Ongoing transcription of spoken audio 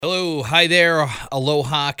Hello, hi there,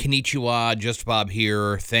 aloha, konnichiwa, Just Bob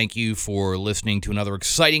here. Thank you for listening to another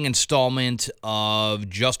exciting installment of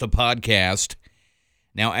Just a Podcast.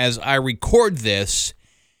 Now, as I record this,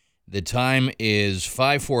 the time is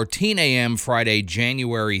 5:14 a.m. Friday,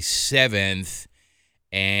 January 7th,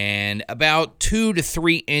 and about 2 to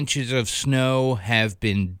 3 inches of snow have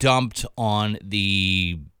been dumped on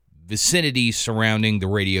the vicinity surrounding the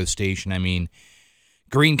radio station. I mean,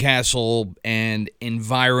 Greencastle and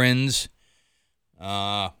environs.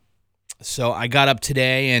 So I got up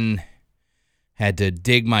today and had to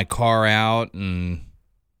dig my car out and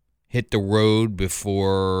hit the road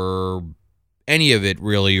before any of it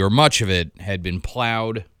really, or much of it, had been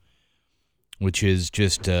plowed, which is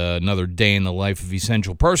just another day in the life of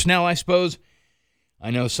essential personnel, I suppose.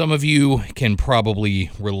 I know some of you can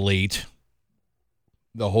probably relate.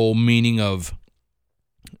 The whole meaning of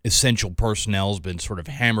essential personnel has been sort of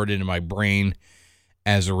hammered into my brain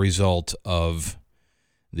as a result of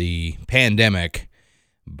the pandemic.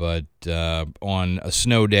 But on a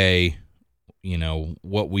snow day, you know,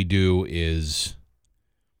 what we do is,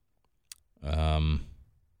 it's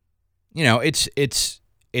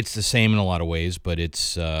the same in a lot of ways, but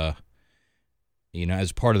it's, as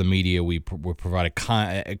part of the media, we provide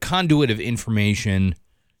a conduit of information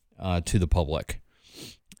to the public.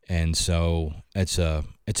 And so it's an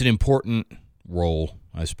important role,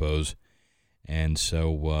 I suppose. And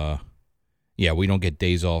so, we don't get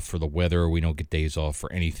days off for the weather. We don't get days off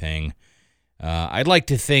for anything. I'd like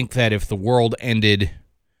to think that if the world ended,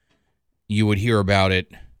 you would hear about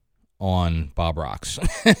it on Bob Rocks.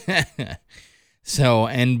 So,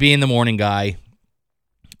 and being the morning guy,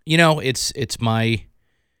 it's my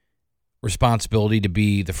responsibility to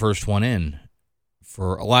be the first one in.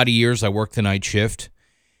 For a lot of years, I worked the night shift.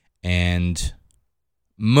 And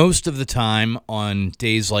most of the time on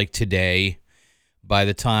days like today, by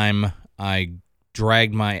the time I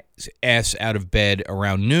dragged my ass out of bed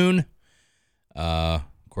around noon, of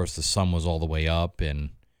course the sun was all the way up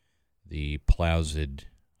and the plows had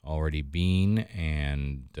already been,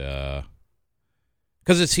 and because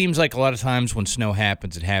it seems like a lot of times when snow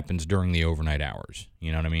happens, it happens during the overnight hours.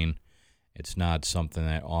 You know what I mean? It's not something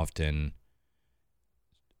that often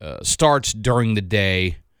starts during the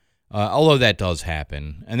day. Although that does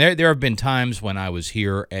happen. And there have been times when I was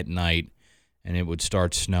here at night and it would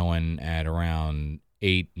start snowing at around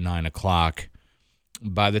 8, 9 o'clock.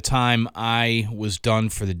 By the time I was done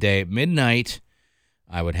for the day at midnight,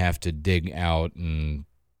 I would have to dig out and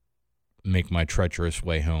make my treacherous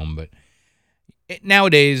way home. But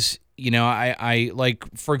nowadays, I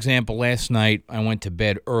like, for example, last night I went to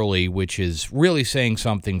bed early, which is really saying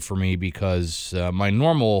something for me because my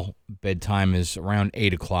normal bedtime is around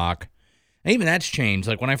 8 o'clock. And even that's changed.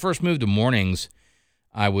 Like when I first moved to mornings,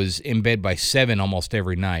 I was in bed by 7 almost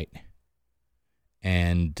every night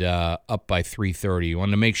and up by 3:30. I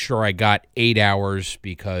wanted to make sure I got 8 hours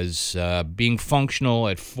because being functional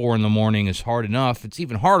at 4 in the morning is hard enough. It's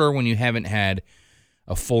even harder when you haven't had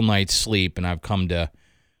a full night's sleep, and I've come to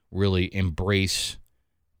really embrace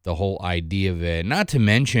the whole idea of it. Not to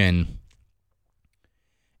mention,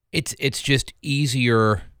 it's just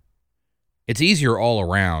easier. It's easier all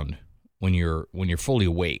around when you're fully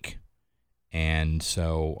awake. And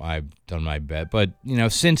so I've done my bed, but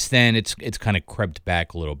since then it's kind of crept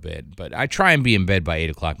back a little bit. But I try and be in bed by 8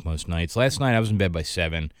 o'clock most nights. Last night I was in bed by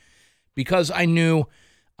 7 because I knew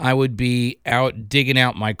I would be out digging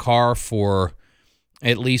out my car for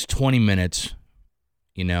at least 20 minutes.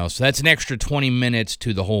 So that's an extra 20 minutes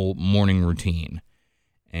to the whole morning routine.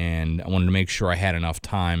 And I wanted to make sure I had enough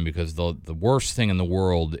time because the worst thing in the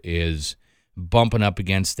world is bumping up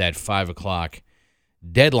against that 5 o'clock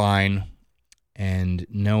deadline and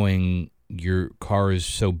knowing your car is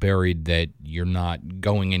so buried that you're not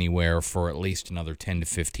going anywhere for at least another 10 to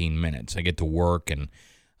 15 minutes. I get to work and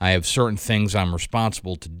I have certain things I'm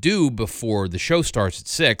responsible to do before the show starts at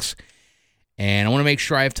 6. And I want to make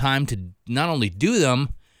sure I have time to not only do them,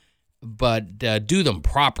 but do them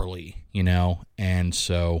properly, And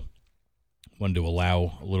so I wanted to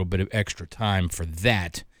allow a little bit of extra time for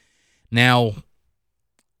that. Now,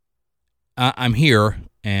 I'm here,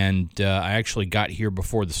 and I actually got here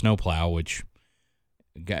before the snowplow, which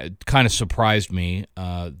kind of surprised me.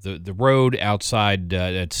 The road outside,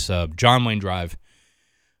 that's John Wayne Drive,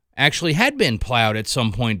 actually had been plowed at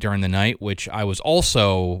some point during the night, which I was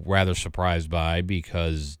also rather surprised by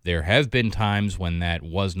because there have been times when that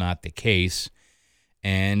was not the case.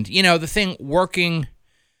 And, the thing working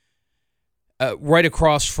right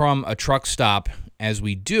across from a truck stop, as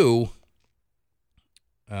we do,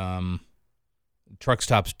 truck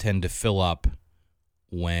stops tend to fill up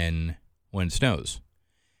when it snows.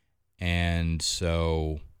 And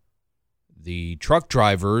so the truck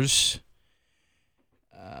drivers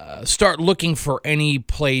start looking for any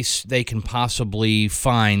place they can possibly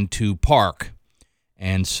find to park.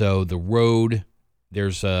 And so the road,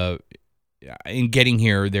 in getting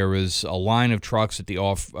here, there was a line of trucks at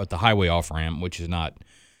the highway off-ramp, which is not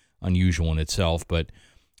unusual in itself, but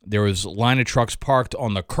there was a line of trucks parked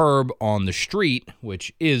on the curb on the street,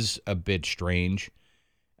 which is a bit strange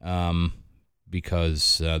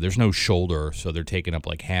because there's no shoulder, so they're taking up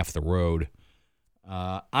like half the road.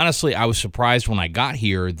 Honestly, I was surprised when I got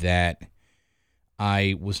here that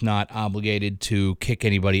I was not obligated to kick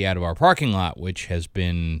anybody out of our parking lot, which has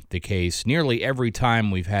been the case nearly every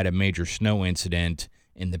time we've had a major snow incident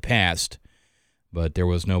in the past. But there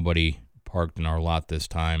was nobody parked in our lot this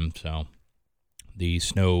time, so the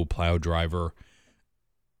snow plow driver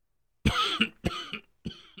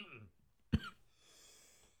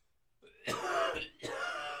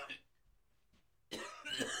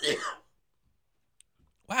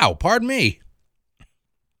wow, pardon me.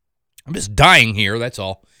 I'm just dying here, that's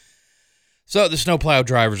all. So the snowplow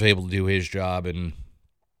driver's able to do his job, and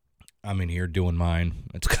I'm in here doing mine.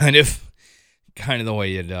 It's kind of the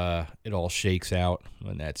way it all shakes out,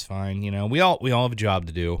 and that's fine. You know, we all have a job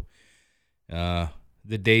to do. The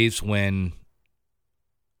days when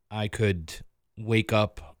I could wake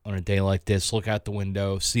up on a day like this, look out the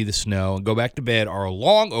window, see the snow, and go back to bed are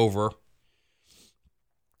long over.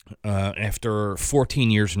 After 14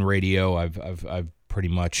 years in radio, I've pretty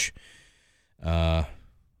much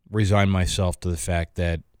resigned myself to the fact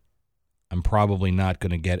that I'm probably not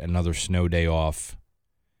going to get another snow day off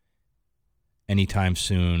anytime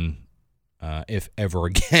soon, if ever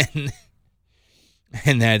again.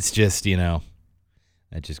 And that's just, that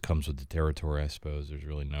just comes with the territory, I suppose. There's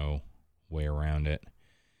really no way around it.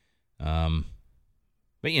 But,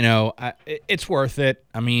 it's worth it.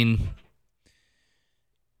 I mean,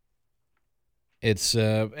 it's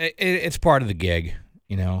part of the gig,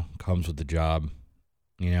 comes with the job.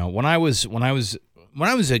 When I was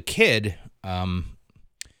a kid,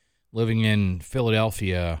 living in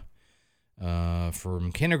Philadelphia,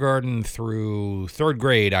 from kindergarten through third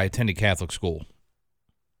grade, I attended Catholic school.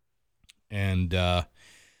 And I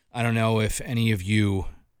don't know if any of you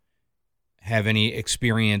have any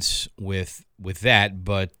experience with that,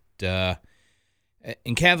 but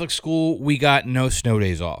in Catholic school, we got no snow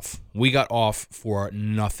days off. We got off for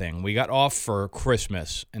nothing. We got off for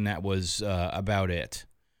Christmas, and that was about it.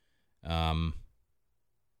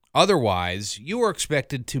 Otherwise, you were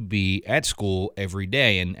expected to be at school every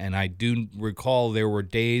day, and I do recall there were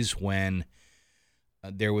days when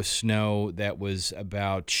there was snow that was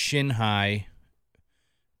about shin-high,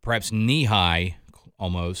 perhaps knee-high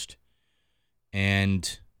almost,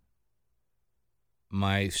 and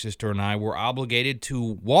my sister and I were obligated to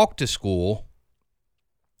walk to school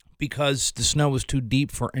because the snow was too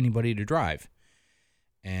deep for anybody to drive.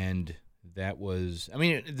 And that was,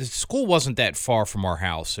 the school wasn't that far from our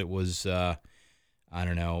house. It was, less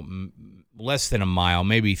than a mile,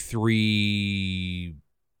 maybe three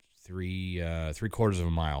quarters of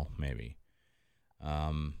a mile, maybe.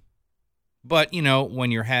 But,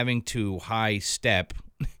 when you're having to high step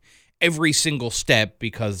every single step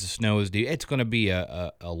because the snow is deep, it's going to be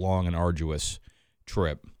a long and arduous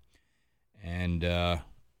trip. And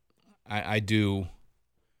I do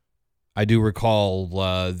recall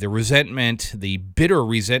the bitter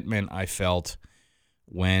resentment I felt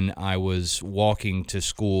when I was walking to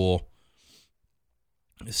school,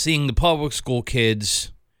 seeing the public school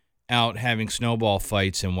kids out having snowball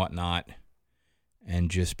fights and whatnot, and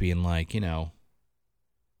just being like, come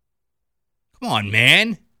on,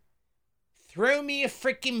 man. Throw me a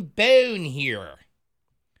freaking bone here.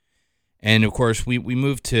 And, of course, we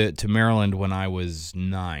moved to Maryland when I was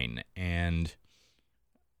 9. And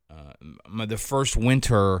the first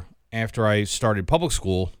winter after I started public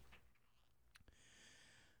school,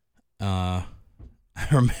 I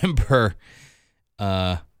remember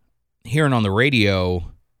hearing on the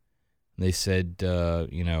radio, they said,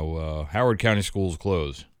 Howard County schools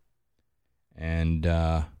closed. And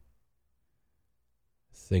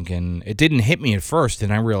thinking, it didn't hit me at first,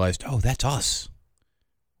 and I realized, oh, that's us.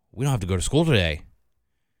 We don't have to go to school today.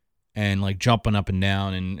 And like jumping up and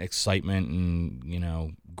down in excitement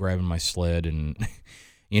and, grabbing my sled and,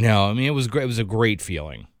 it was great. It was a great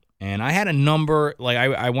feeling. And I had a number, like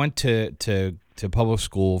I went to public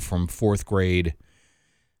school from fourth grade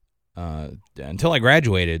until I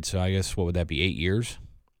graduated. So I guess, what would that be, 8 years?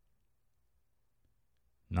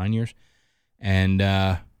 9 years? And,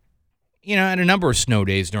 I had a number of snow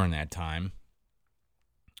days during that time.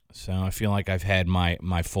 So I feel like I've had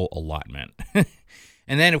my full allotment.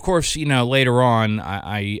 And then, of course, later on,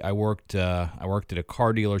 I worked at a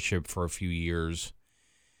car dealership for a few years,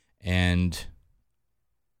 and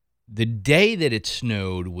the day that it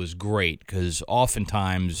snowed was great because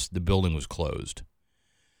oftentimes the building was closed.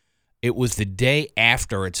 It was the day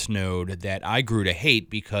after it snowed that I grew to hate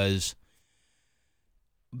because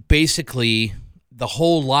basically the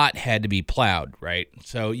whole lot had to be plowed, right?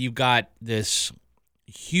 So you've got this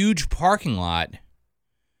huge parking lot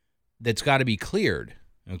that's got to be cleared,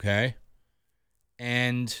 okay?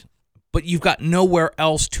 But you've got nowhere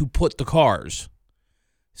else to put the cars.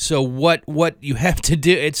 So what you have to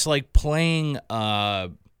do, it's like playing not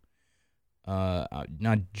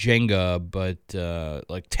Jenga, but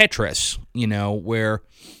like Tetris, where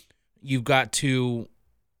you've got to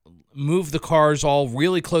move the cars all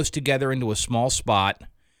really close together into a small spot.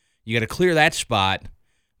 You got to clear that spot,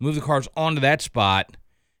 move the cars onto that spot,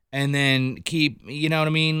 and then keep,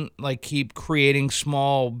 like keep creating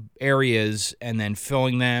small areas and then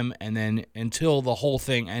filling them, and then until the whole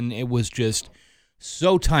thing, and it was just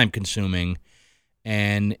so time consuming,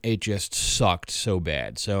 and it just sucked so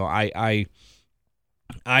bad. So I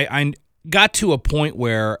got to a point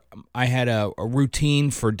where I had a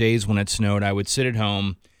routine for days when it snowed. I would sit at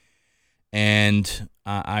home, and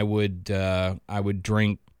I would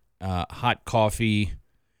drink hot coffee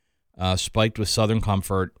spiked with Southern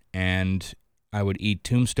Comfort, and I would eat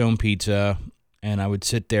Tombstone pizza, and I would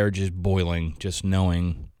sit there just boiling, just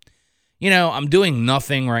knowing, I'm doing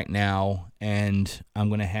nothing right now, and I'm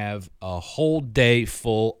going to have a whole day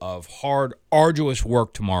full of hard, arduous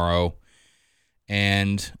work tomorrow,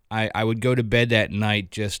 and I would go to bed that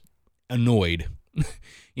night just annoyed.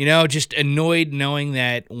 Just annoyed knowing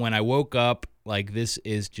that when I woke up, like, this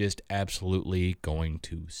is just absolutely going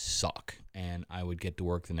to suck. And I would get to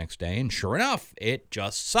work the next day, and sure enough, it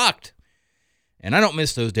just sucked. And I don't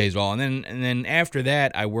miss those days at all. And then after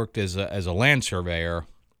that, I worked as a land surveyor.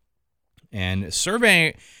 And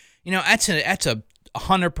surveying, that's a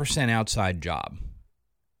 100% outside job.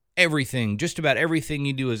 Everything, just about everything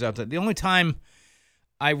you do is outside. The only time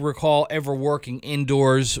I recall ever working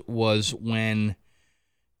indoors was when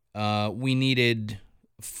we needed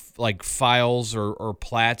like files or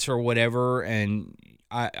plats or whatever, and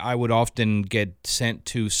I would often get sent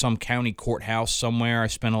to some county courthouse somewhere. I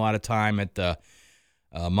spent a lot of time at the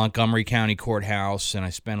Montgomery County Courthouse, and I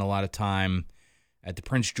spent a lot of time at the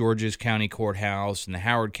Prince George's County Courthouse and the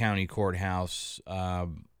Howard County Courthouse,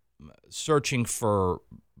 searching for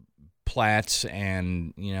plats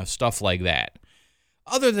and stuff like that.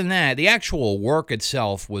 Other than that, the actual work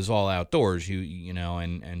itself was all outdoors.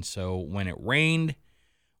 And so when it rained,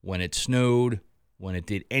 when it snowed, when it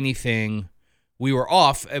did anything, we were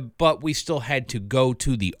off, but we still had to go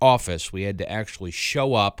to the office. We had to actually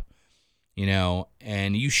show up,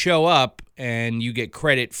 and you show up and you get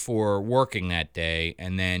credit for working that day,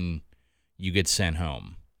 and then you get sent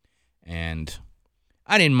home. And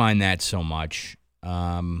I didn't mind that so much.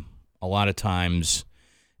 A lot of times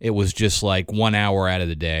it was just like 1 hour out of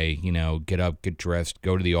the day, get up, get dressed,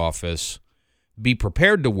 go to the office, be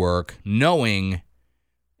prepared to work, knowing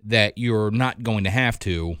that you're not going to have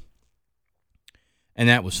to, and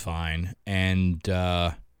that was fine. And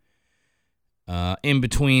in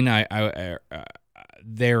between, I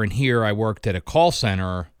there and here, I worked at a call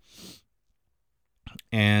center,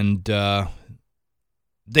 and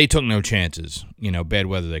they took no chances. Bad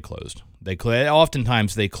weather, they closed.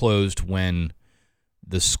 Oftentimes they closed when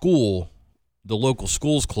the local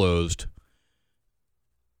schools closed,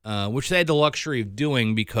 which they had the luxury of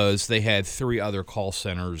doing because they had 3 other call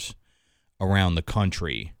centers around the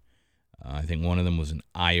country. I think one of them was in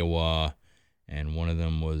Iowa, and one of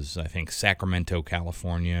them was, I think, Sacramento,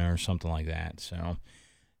 California, or something like that. So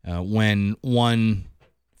when one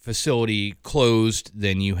facility closed,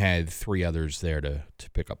 then you had 3 others there to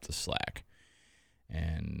pick up the slack.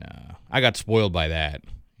 And I got spoiled by that.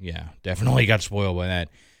 Yeah, definitely got spoiled by that.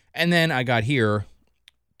 And then I got here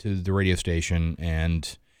to the radio station,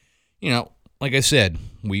 and, like I said,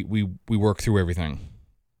 we work through everything.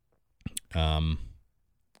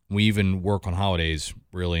 We even work on holidays,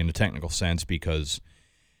 really, in a technical sense, because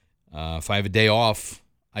if I have a day off,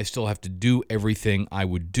 I still have to do everything I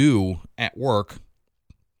would do at work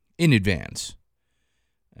in advance.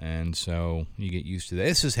 And so you get used to that.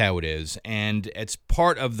 This is how it is. And it's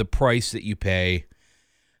part of the price that you pay,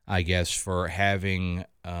 I guess, for having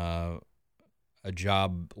a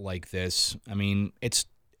job like this. I mean, it's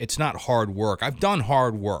not hard work. I've done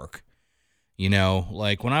hard work.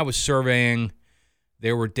 Like when I was surveying,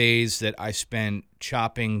 there were days that I spent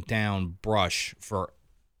chopping down brush for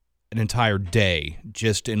an entire day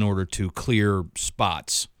just in order to clear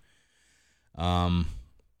spots. That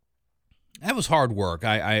was hard work.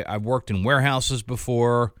 I worked in warehouses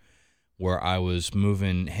before where I was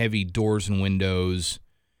moving heavy doors and windows.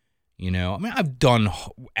 I've done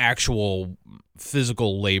actual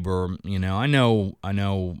physical labor. I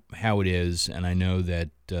know how it is, and I know that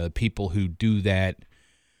people who do that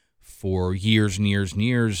for years and years and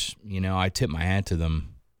years, I tip my hat to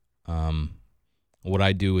them. What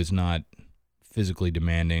I do is not physically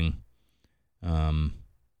demanding, and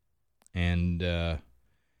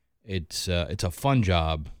it's a fun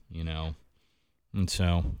job, and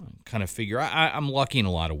so I kind of figure I'm lucky in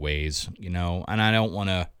a lot of ways, and I don't want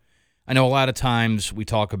to. I know a lot of times we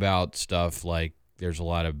talk about stuff like there's a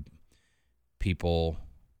lot of people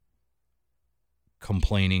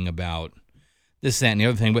complaining about this, that, and the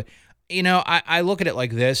other thing. But, I look at it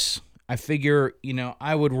like this. I figure,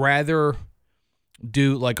 I would rather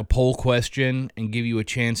do like a poll question and give you a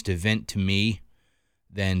chance to vent to me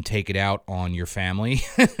than take it out on your family.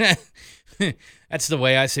 That's the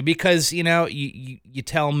way I say, because, you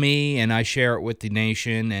tell me and I share it with the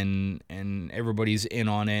nation and everybody's in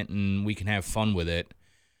on it and we can have fun with it,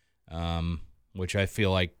 which I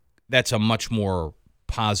feel like that's a much more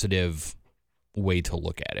positive way to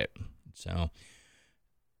look at it. So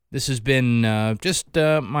this has been just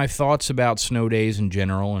my thoughts about snow days in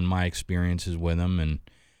general and my experiences with them. And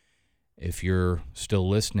if you're still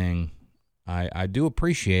listening, I do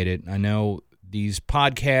appreciate it. I know these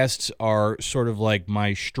podcasts are sort of like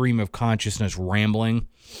my stream of consciousness rambling.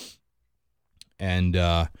 And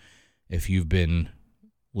if you've been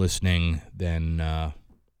listening, then,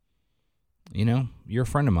 you're a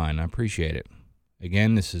friend of mine. I appreciate it.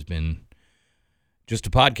 Again, this has been Just a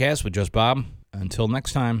Podcast with Just Bob. Until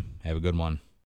next time, have a good one.